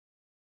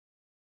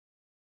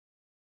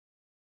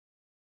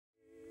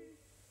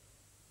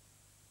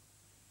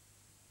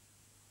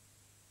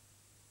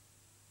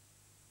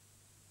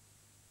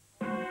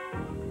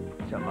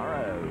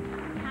tomorrow.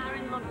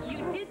 Karen, look, you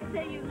did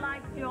say you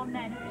liked your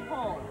men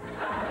tall.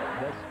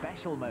 The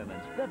special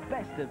moments, the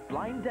best of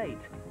Blind Date.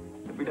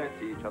 If we don't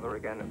see each other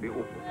again, it'd be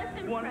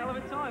awful. One hell of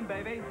a time,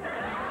 baby.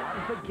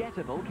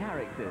 Unforgettable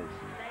characters.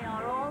 They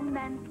are all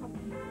mental.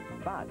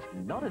 But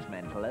not as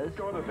mental as...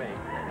 Gotta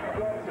be.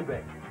 Lots of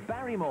it.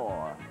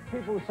 Barrymore.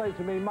 People say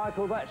to me,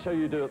 Michael, that show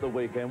you do at the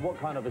weekend, what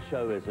kind of a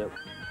show is it?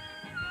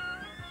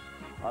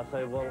 I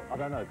say, well, I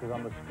don't know, because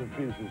I'm as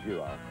confused as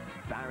you are.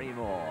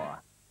 Barrymore.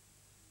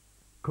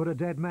 Could a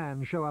dead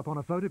man show up on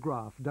a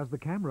photograph? Does the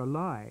camera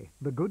lie?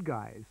 The Good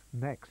Guys,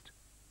 next.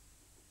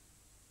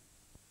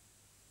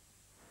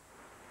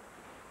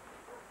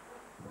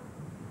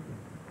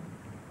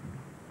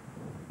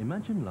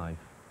 Imagine life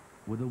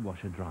with a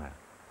washer-dryer.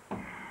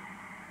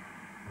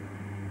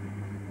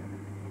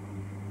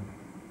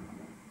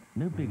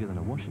 No bigger than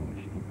a washing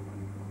machine.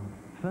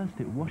 First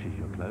it washes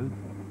your clothes,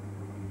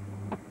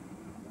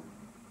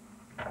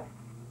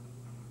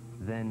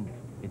 then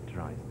it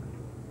dries them.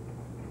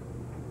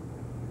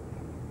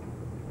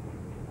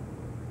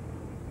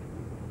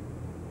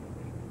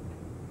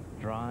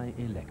 Dry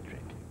Electric.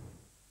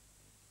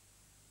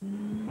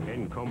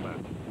 In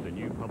Combat, the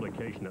new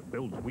publication that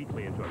builds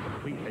weekly into a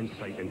complete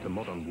insight into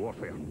modern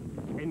warfare.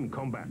 In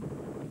Combat,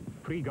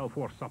 pre-Gulf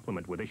War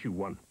supplement with issue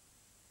 1.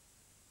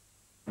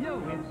 Yo,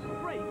 it's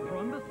straight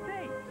from the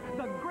States.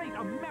 The great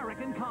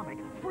American comic,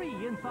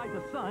 free inside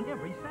the sun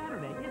every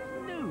Saturday.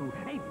 It's new.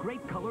 8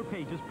 great color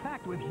pages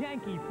packed with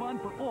Yankee fun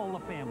for all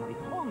the family.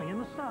 Only in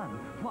the Sun.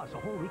 Plus a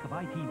whole week of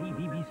ITV,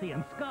 BBC,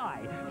 and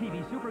Sky.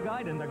 TV Super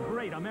Guide and the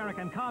great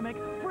American comic,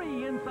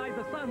 free inside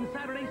the Sun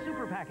Saturday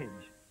Super Package.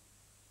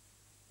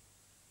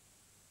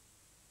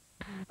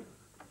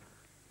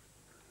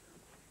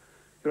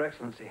 Your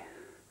Excellency.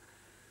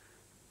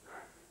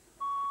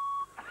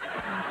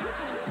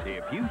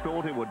 If you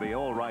thought it would be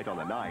all right on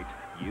the night,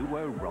 you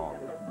were wrong.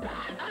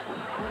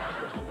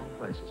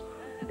 Places.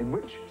 In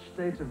which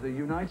state of the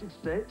United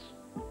States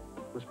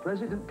was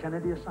President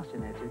Kennedy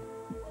assassinated?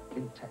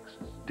 In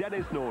Texas.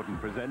 Dennis Norton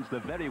presents the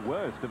very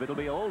worst of It'll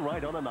Be All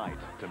Right on a Night,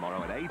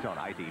 tomorrow at 8 on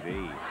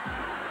ITV.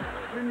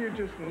 Didn't you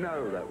just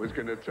know that was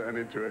going to turn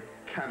into a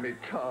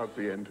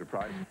kamikaze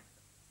enterprise?